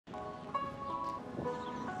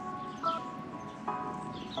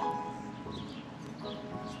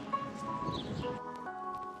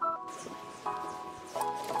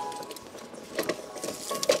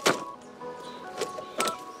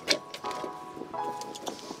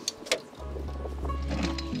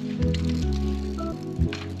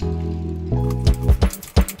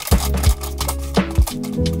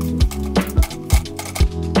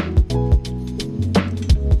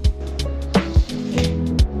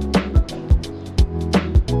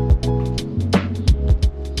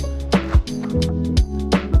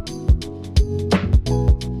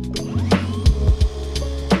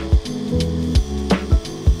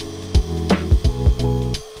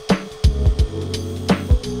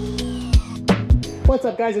What's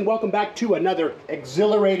up, guys, and welcome back to another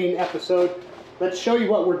exhilarating episode. Let's show you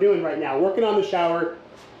what we're doing right now. Working on the shower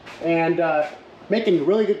and making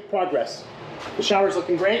really good progress. The shower's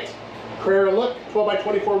looking great. Carrara look, 12 by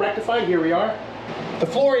 24 rectified, here we are. The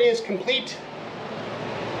floor is complete.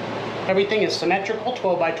 Everything is symmetrical,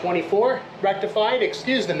 12 by 24 rectified.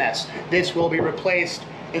 Excuse the mess. This will be replaced.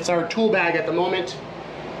 It's our tool bag at the moment.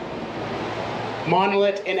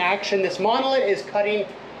 Monolith in action. This monolith is cutting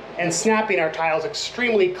and snapping our tiles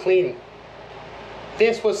extremely clean.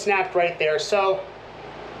 This was snapped right there. So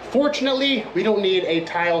fortunately, we don't need a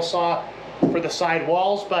tile saw for the side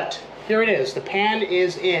walls, but here it is. The pan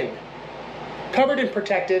is in. Covered and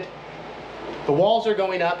protected. The walls are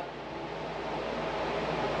going up.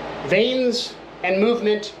 Veins and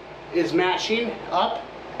movement is matching up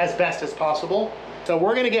as best as possible. So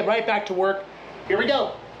we're gonna get right back to work. Here we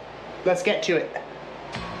go. Let's get to it.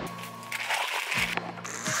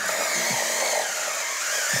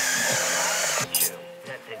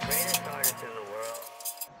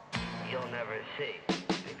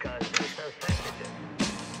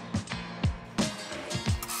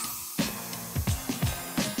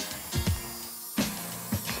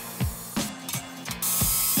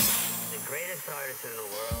 Artist in the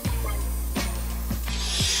world.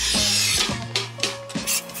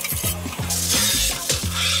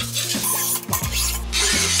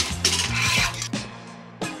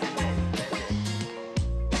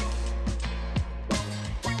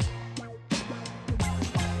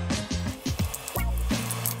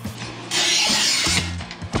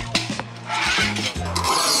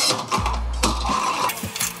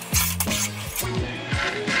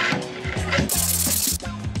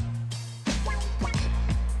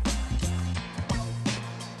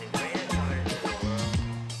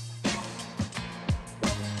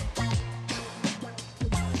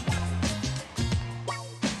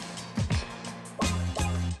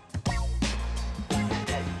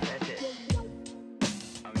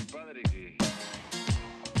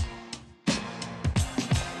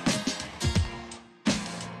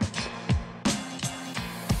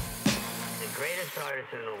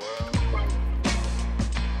 Artist in the world.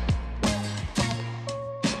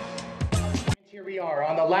 Here we are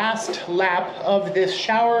on the last lap of this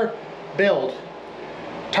shower build.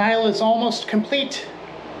 Tile is almost complete.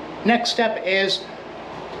 Next step is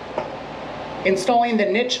installing the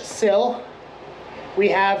niche sill. We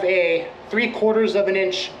have a 3/4 of an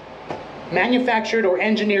inch manufactured or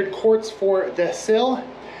engineered quartz for the sill,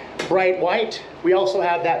 bright white. We also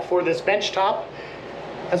have that for this bench top,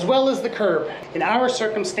 as well as the curb. In our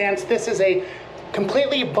circumstance, this is a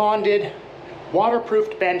completely bonded,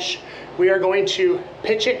 waterproofed bench. We are going to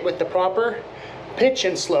pitch it with the proper pitch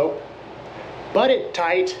and slope, butt it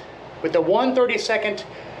tight with a 1/32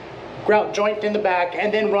 grout joint in the back,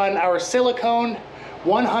 and then run our silicone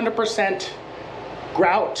 100%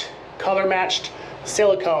 grout color matched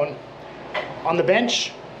silicone on the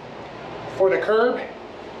bench for the curb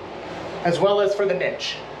as well as for the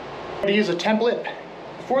niche. I'm going to use a template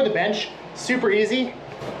for the bench, super easy.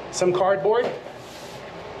 Some cardboard.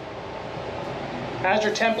 As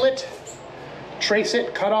your template, trace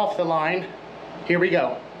it, cut off the line. Here we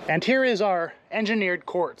go. And here is our engineered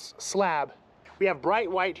quartz slab. We have bright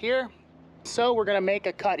white here, so we're gonna make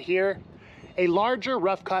a cut here, a larger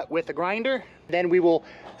rough cut with a grinder. Then we will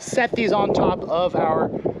set these on top of our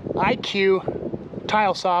IQ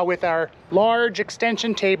tile saw with our large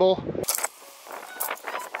extension table.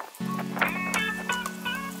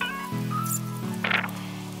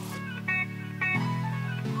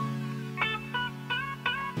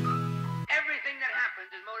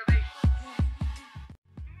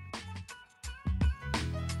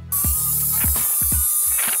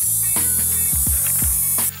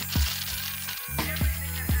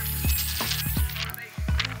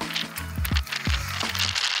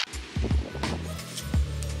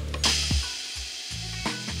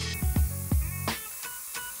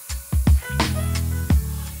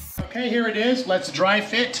 Okay, here it is. Let's dry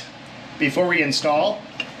fit before we install.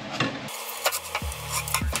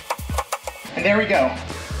 And there we go.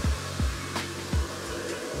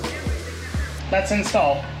 Let's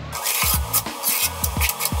install.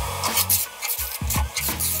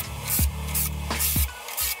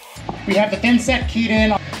 We have the thin set keyed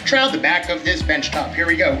in. Try out the back of this bench top. Here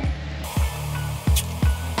we go.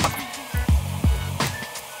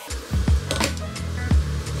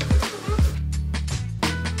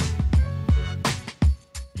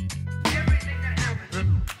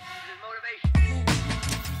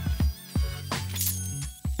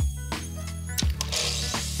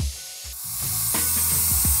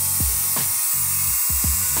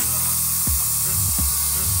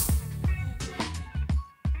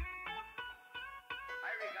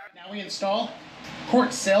 We install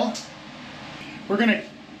quartz sill. We're gonna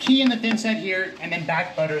key in the thin set here and then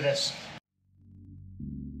back butter this.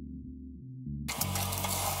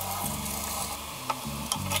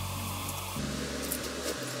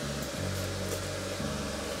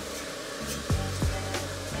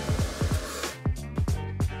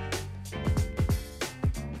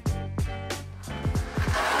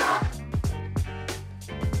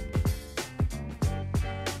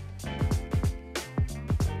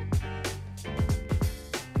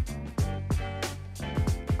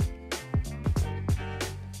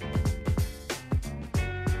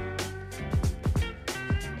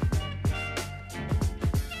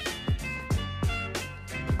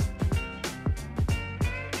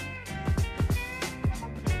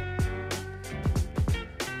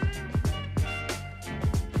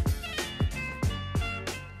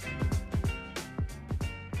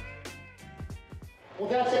 Well,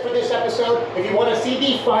 that's it for this episode. If you want to see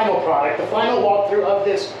the final product, the final walkthrough of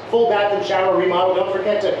this full bath and shower remodel, don't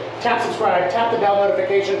forget to tap subscribe, tap the bell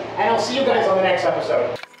notification, and I'll see you guys on the next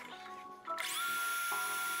episode.